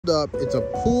Up, it's a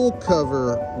pool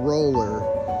cover roller.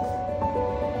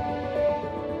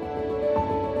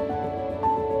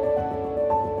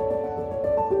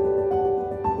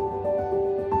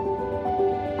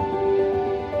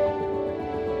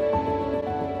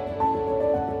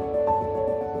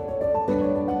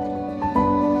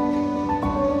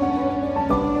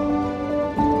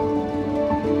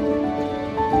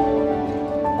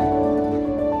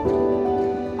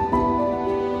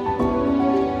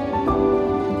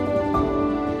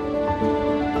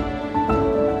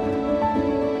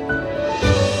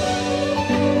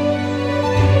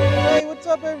 Hey, what's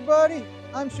up everybody?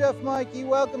 I'm Chef Mikey.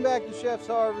 Welcome back to Chef's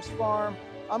Harvest Farm.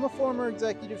 I'm a former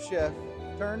executive chef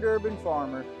turned urban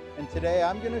farmer, and today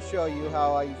I'm going to show you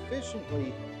how I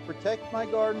efficiently protect my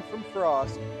garden from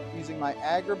frost using my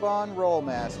Agribon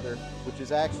Rollmaster, which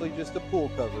is actually just a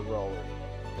pool cover roller.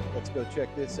 Let's go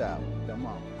check this out. Come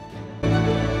on.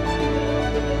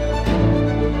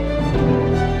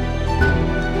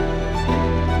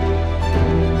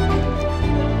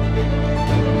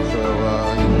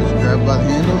 Grab by the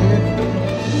handle here,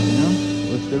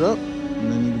 lift it up,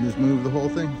 and then you can just move the whole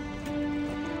thing.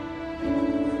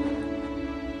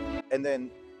 And then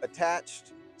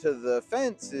attached to the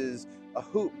fence is a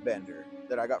hoop bender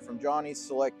that I got from Johnny's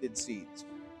Selected Seeds.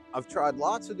 I've tried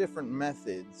lots of different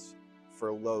methods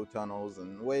for low tunnels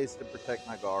and ways to protect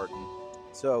my garden.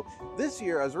 So this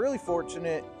year I was really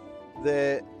fortunate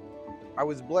that I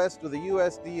was blessed with a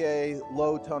USDA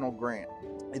low tunnel grant.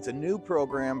 It's a new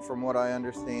program from what I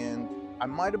understand. I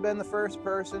might have been the first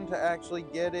person to actually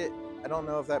get it. I don't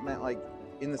know if that meant like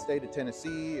in the state of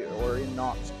Tennessee or in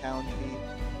Knox County,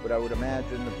 but I would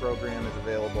imagine the program is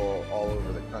available all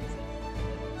over the country.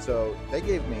 So they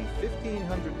gave me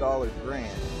 $1,500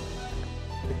 grant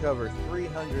to cover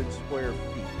 300 square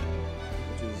feet,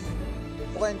 which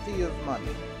is plenty of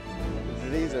money.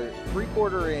 These are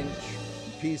 3/4 inch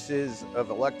pieces of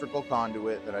electrical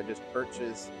conduit that I just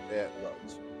purchased at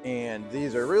Lowe's. And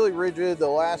these are really rigid,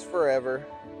 they'll last forever.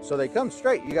 So they come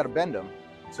straight, you gotta bend them.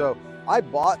 So I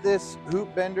bought this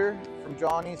hoop bender from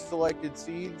Johnny's Selected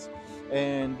Seeds,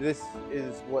 and this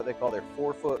is what they call their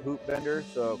 4-foot hoop bender.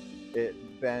 So it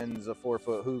bends a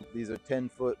 4-foot hoop. These are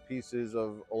 10-foot pieces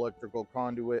of electrical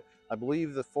conduit. I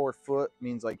believe the 4 foot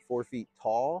means like 4 feet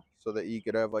tall, so that you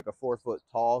could have like a 4-foot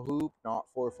tall hoop, not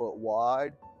 4 foot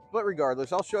wide. But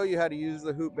regardless, I'll show you how to use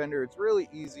the hoop bender. It's really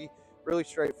easy, really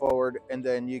straightforward, and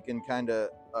then you can kind of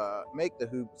make the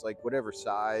hoops like whatever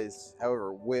size,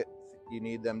 however width you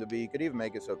need them to be. You could even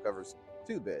make it so it covers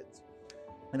 2 beds.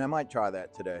 And I might try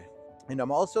that today. And I'm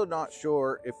also not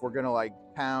sure if we're gonna like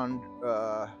pound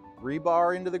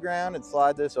rebar into the ground and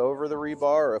slide this over the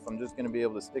rebar, or if I'm just gonna be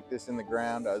able to stick this in the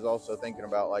ground. I was also thinking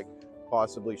about like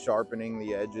possibly sharpening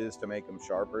the edges to make them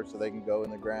sharper so they can go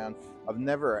in the ground. I've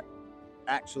never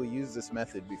actually used this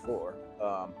method before,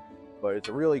 but it's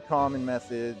a really common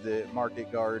method that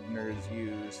market gardeners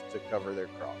use to cover their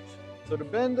crops. So to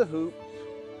bend the hoops,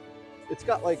 it's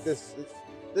got like this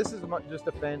is just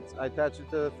a fence. I attach it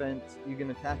to the fence. You can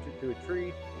attach it to a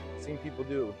tree. I've seen people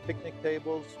do it with picnic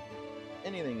tables,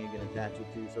 anything you can attach it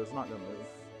to, so it's not gonna move.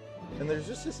 And there's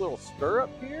just this little stirrup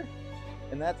here,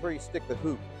 and that's where you stick the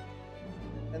hoop,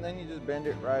 and then you just bend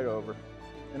it right over.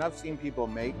 And I've seen people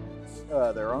make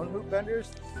their own hoop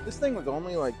benders. This thing was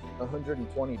only like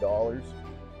 $120,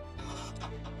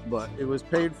 but it was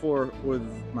paid for with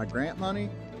my grant money.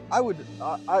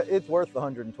 It's worth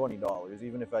 $120.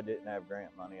 Even if I didn't have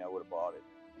grant money, I would have bought it.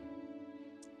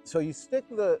 So you stick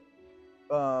the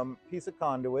piece of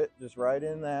conduit just right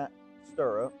in that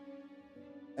stirrup,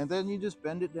 and then you just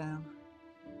bend it down,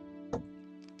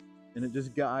 and it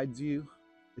just guides you.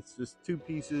 It's just 2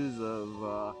 pieces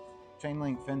of chain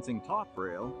link fencing top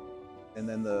rail, and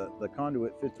then the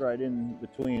conduit fits right in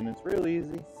between. It's real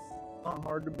easy, not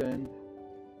hard to bend,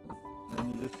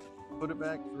 and you just put it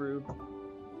back through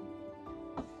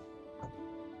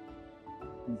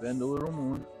and bend a little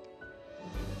more.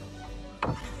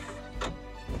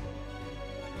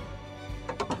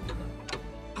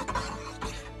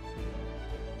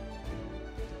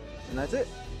 And that's it.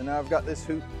 And now I've got this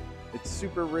hoop. It's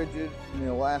super rigid and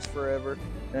it'll last forever.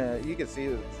 You can see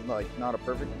that it's like not a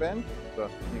perfect bend, so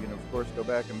you can of course go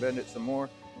back and bend it some more.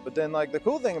 But then like the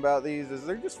cool thing about these is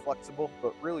they're just flexible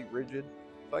but really rigid.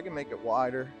 So I can make it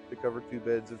wider to cover 2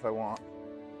 beds if I want,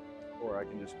 or I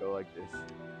can just go like this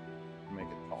and make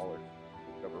it taller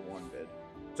to cover 1 bed.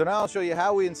 So now I'll show you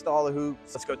how we install the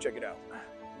hoops. Let's go check it out.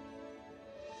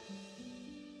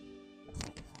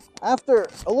 After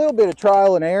a little bit of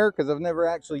trial and error, because I've never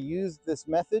actually used this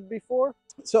method before,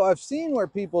 so I've seen where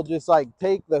people just like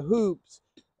take the hoops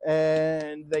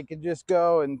and they could just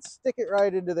go and stick it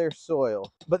right into their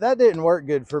soil. But that didn't work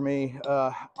good for me.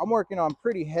 I'm working on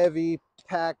pretty heavy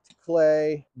packed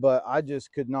clay, but I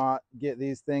just could not get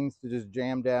these things to just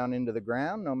jam down into the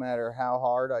ground no matter how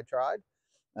hard I tried.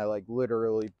 I like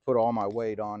literally put all my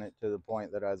weight on it to the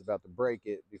point that I was about to break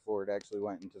it before it actually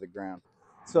went into the ground.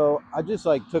 So I just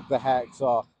like took the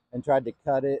hacksaw and tried to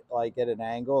cut it like at an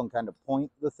angle and kind of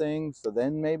point the thing, so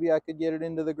then maybe I could get it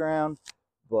into the ground.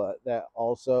 But that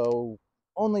also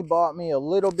only bought me a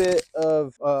little bit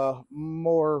of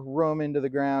more room into the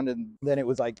ground, and then it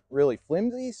was like really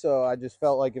flimsy. So I just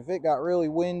felt like if it got really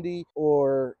windy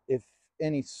or if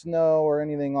any snow or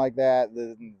anything like that,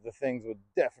 the things would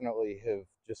definitely have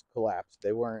just collapsed.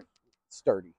 They weren't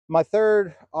sturdy. My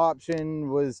third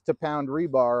option was to pound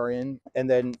rebar in, and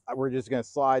then we're just going to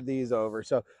slide these over.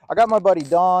 So I got my buddy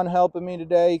Don helping me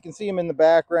today. You can see him in the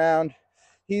background.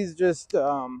 He's just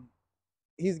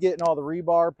he's getting all the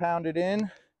rebar pounded in,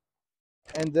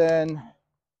 and then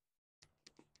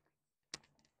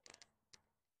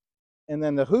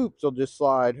the hoops will just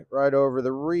slide right over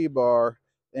the rebar,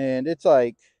 and it's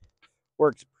like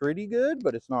works pretty good,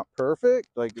 but it's not perfect.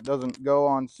 Like it doesn't go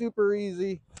on super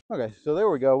easy. Okay, so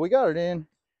there we go. We got it in.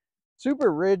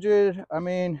 Super rigid. I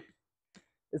mean,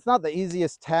 it's not the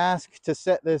easiest task to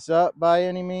set this up by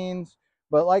any means,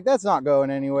 but like that's not going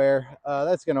anywhere.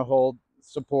 That's going to hold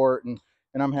support, and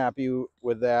I'm happy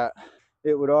with that.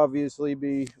 It would obviously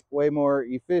be way more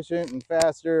efficient and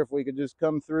faster if we could just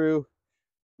come through,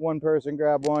 one person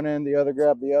grab one end, the other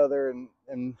grab the other,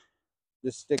 and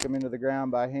just stick them into the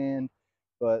ground by hand.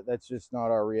 But that's just not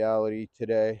our reality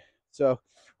today. So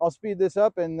I'll speed this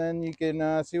up, and then you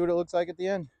can see what it looks like at the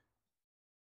end.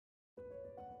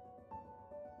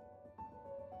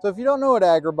 So if you don't know what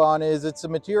Agribon is, it's a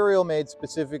material made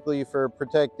specifically for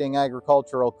protecting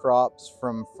agricultural crops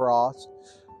from frost.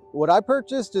 What I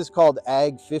purchased is called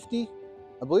Ag 50.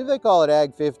 I believe they call it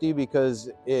Ag 50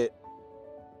 because it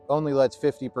only lets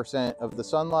 50% of the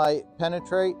sunlight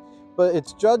penetrate, but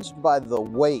it's judged by the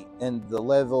weight and the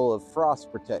level of frost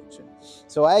protection.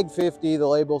 So Ag 50, the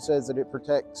label says that it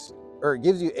protects, or it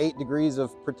gives you 8 degrees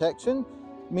of protection,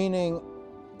 meaning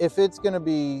if it's going to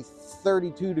be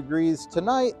 32 degrees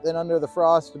tonight, then under the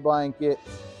frost blanket,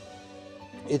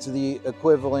 it's the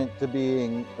equivalent to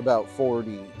being about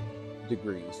 40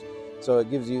 degrees. So it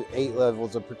gives you 8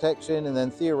 levels of protection, and then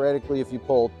theoretically, if you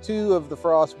pull 2 of the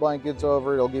frost blankets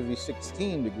over, it'll give you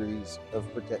 16 degrees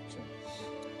of protection.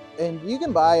 And you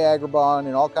can buy Agribon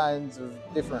in all kinds of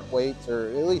different weights, or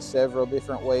at least several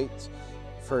different weights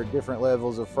for different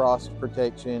levels of frost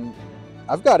protection.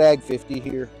 I've got Ag 50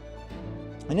 here,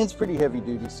 and it's pretty heavy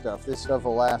duty stuff. This stuff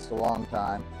will last a long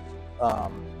time.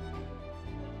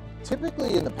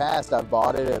 Typically in the past, I've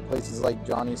bought it at places like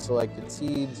Johnny's Selected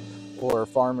Seeds or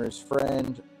Farmer's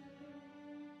Friend,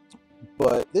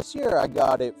 but this year I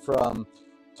got it from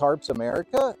Tarps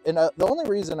America, and the only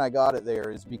reason I got it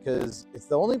there is because it's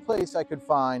the only place I could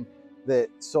find that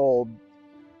sold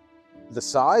the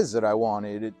size that I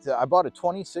wanted. I bought a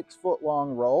 26-foot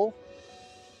long roll,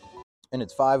 and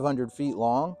it's 500 feet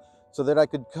long, so that I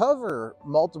could cover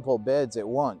multiple beds at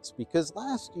once. Because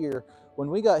last year,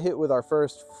 when we got hit with our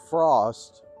first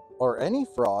frost, or any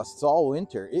frosts all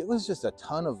winter, it was just a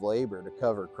ton of labor to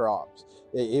cover crops.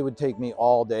 It would take me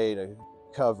all day to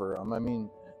cover them. I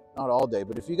mean, not all day,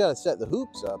 but if you got to set the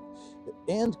hoops up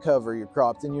and cover your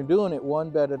crops, and you're doing it one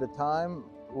bed at a time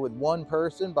with one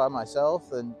person by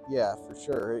myself, then yeah, for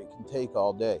sure, it can take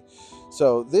all day.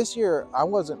 So this year, I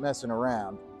wasn't messing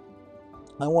around.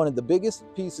 I wanted the biggest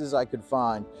pieces I could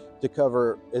find to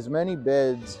cover as many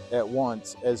beds at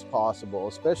once as possible,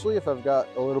 especially if I've got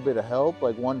a little bit of help,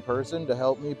 like one person to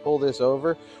help me pull this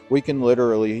over. We can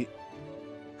literally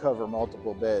cover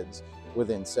multiple beds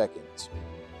within seconds.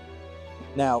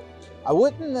 Now, I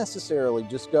wouldn't necessarily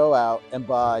just go out and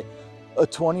buy a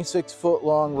 26-foot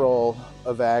long roll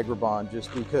of Agribon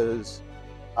just because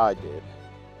I did.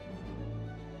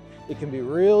 It can be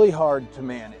really hard to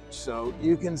manage. So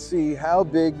you can see how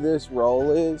big this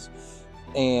roll is,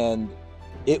 and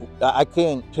I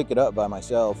can't pick it up by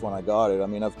myself when I got it. I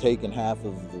mean, I've taken half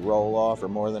of the roll off, or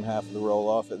more than half of the roll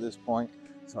off at this point,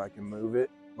 so I can move it.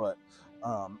 But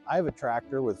I have a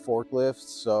tractor with forklifts,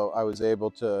 so I was able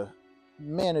to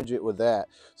manage it with that.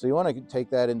 So you want to take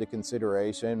that into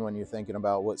consideration when you're thinking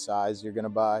about what size you're going to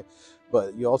buy,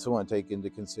 but you also want to take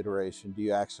into consideration, do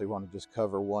you actually want to just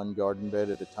cover one garden bed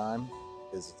at a time?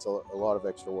 Because it's a lot of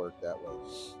extra work that way.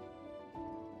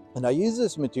 And I use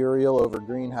this material over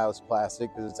greenhouse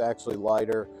plastic because it's actually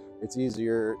lighter, it's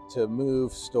easier to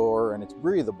move, store, and it's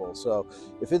breathable. So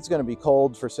if it's going to be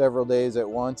cold for several days at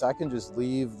once, I can just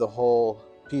leave the whole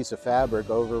piece of fabric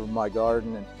over my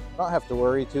garden and not have to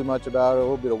worry too much about it. A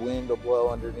little bit of wind will blow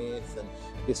underneath and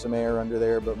get some air under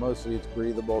there, but mostly it's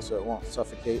breathable so it won't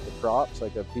suffocate the crops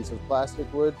like a piece of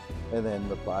plastic would. And then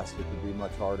the plastic would be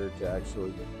much harder to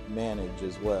actually manage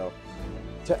as well.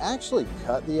 To actually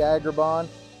cut the Agribon,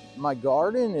 my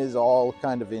garden is all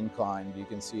kind of inclined. You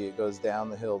can see it goes down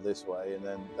the hill this way, and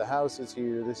then the house is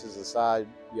here. This is a side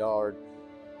yard,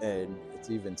 and it's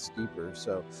even steeper.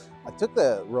 So I took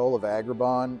the roll of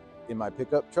Agribon in my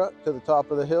pickup truck to the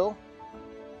top of the hill,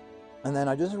 and then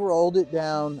I just rolled it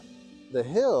down the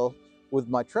hill with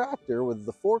my tractor, with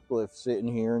the forklift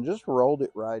sitting here, and just rolled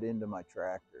it right into my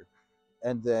tractor.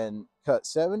 And then cut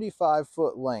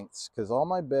 75-foot lengths, because all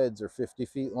my beds are 50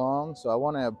 feet long, so I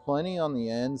want to have plenty on the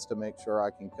ends to make sure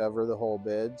I can cover the whole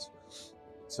beds.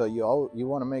 So you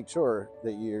want to make sure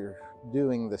that you're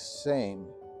doing the same.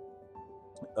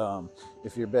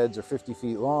 If your beds are 50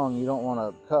 feet long, you don't want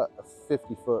to cut a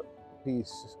 50-foot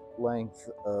piece length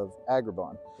of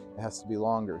Agribon. It has to be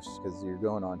longer because you're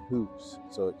going on hoops,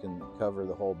 so it can cover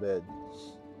the whole bed.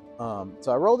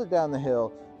 So I rolled it down the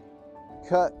hill,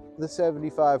 cut the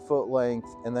 75-foot length,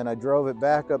 and then I drove it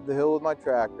back up the hill with my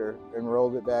tractor and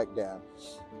rolled it back down.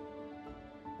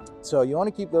 So you want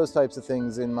to keep those types of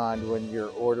things in mind when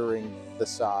you're ordering the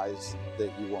size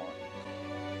that you want.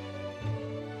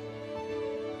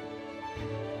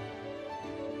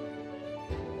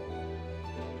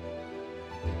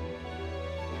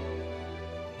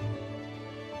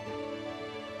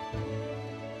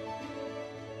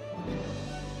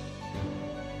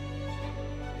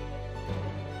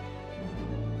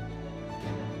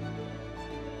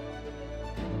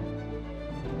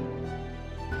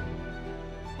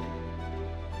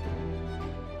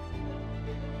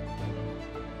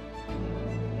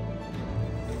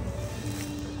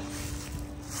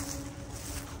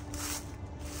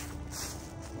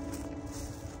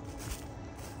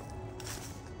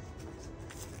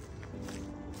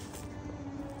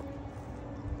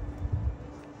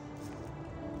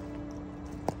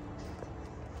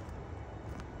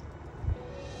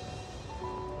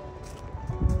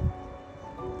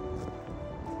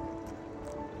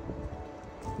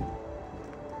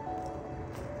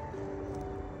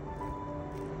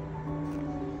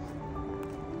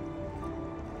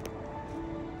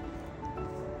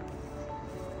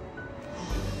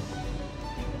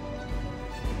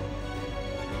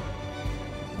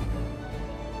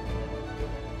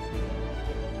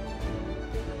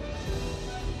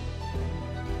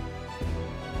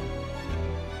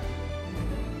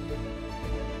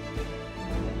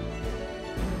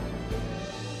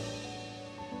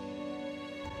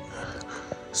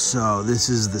 So this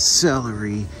is the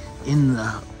celery in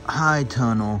the high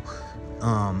tunnel.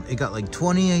 It got like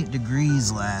 28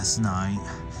 degrees last night,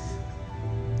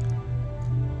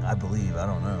 I believe. I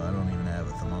don't know. I don't even have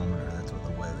a thermometer. That's what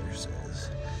the weather says.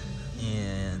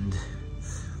 And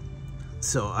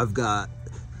so I've got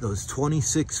those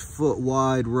 26-foot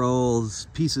wide rolls,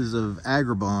 pieces of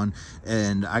Agribon,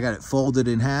 and I got it folded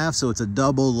in half so it's a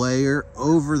double layer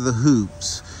over the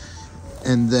hoops.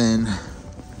 And then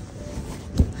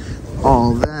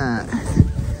all that,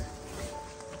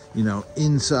 you know,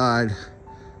 inside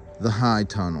the high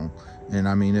tunnel. And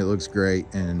I mean, it looks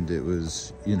great. And it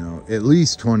was, you know, at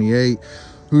least 28.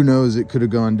 Who knows, it could have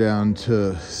gone down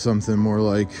to something more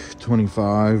like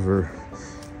 25 or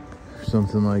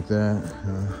something like that.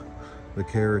 The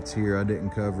carrots here, I didn't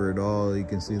cover at all. You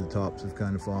can see the tops have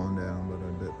kind of fallen down, but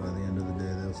I bet by the end of the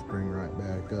day they'll spring right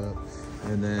back up.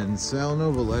 And then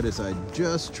Salanova lettuce, I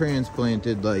just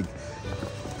transplanted like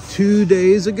 2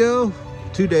 days ago,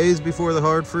 2 days before the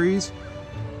hard freeze,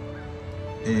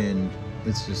 and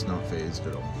it's just not phased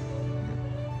at all.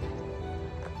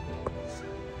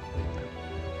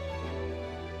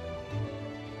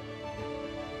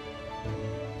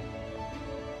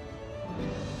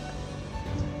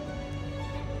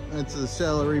 That's the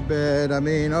celery bed. I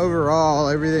mean, overall,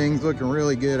 everything's looking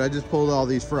really good. I just pulled all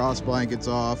these frost blankets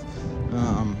off.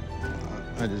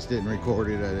 I just didn't record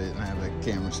it. I didn't have a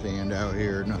camera stand out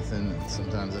here or nothing.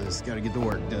 Sometimes I just got to get the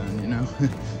work done, you know.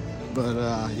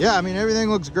 But yeah, I mean, everything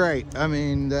looks great. I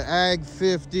mean, the Ag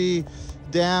 50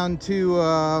 down to,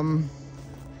 I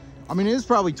mean, it was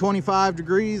probably 25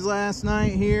 degrees last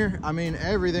night here. I mean,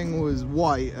 everything was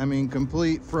white. I mean,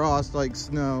 complete frost like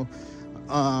snow.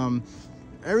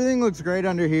 Everything looks great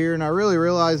under here, and I really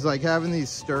realized like having these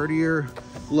sturdier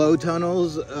low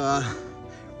tunnels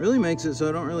really makes it so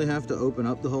I don't really have to open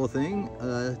up the whole thing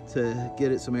to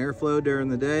get it some airflow during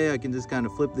the day. I can just kind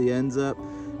of flip the ends up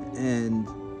and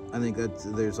I think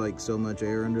there's like so much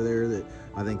air under there that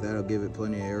I think that'll give it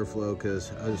plenty of airflow,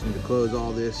 because I just need to close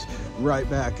all this right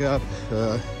back up,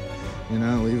 you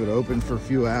know, leave it open for a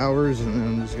few hours, and then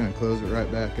I'm just gonna close it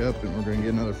right back up, and we're gonna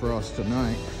get another frost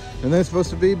tonight. And then it's supposed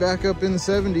to be back up in the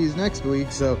 70s next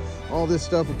week, so all this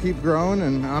stuff will keep growing,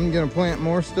 and I'm gonna plant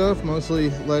more stuff, mostly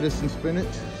lettuce and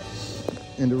spinach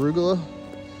and arugula.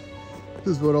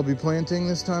 This is what I'll be planting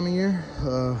this time of year.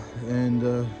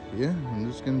 Yeah, I'm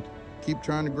just gonna keep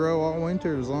trying to grow all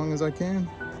winter as long as I can.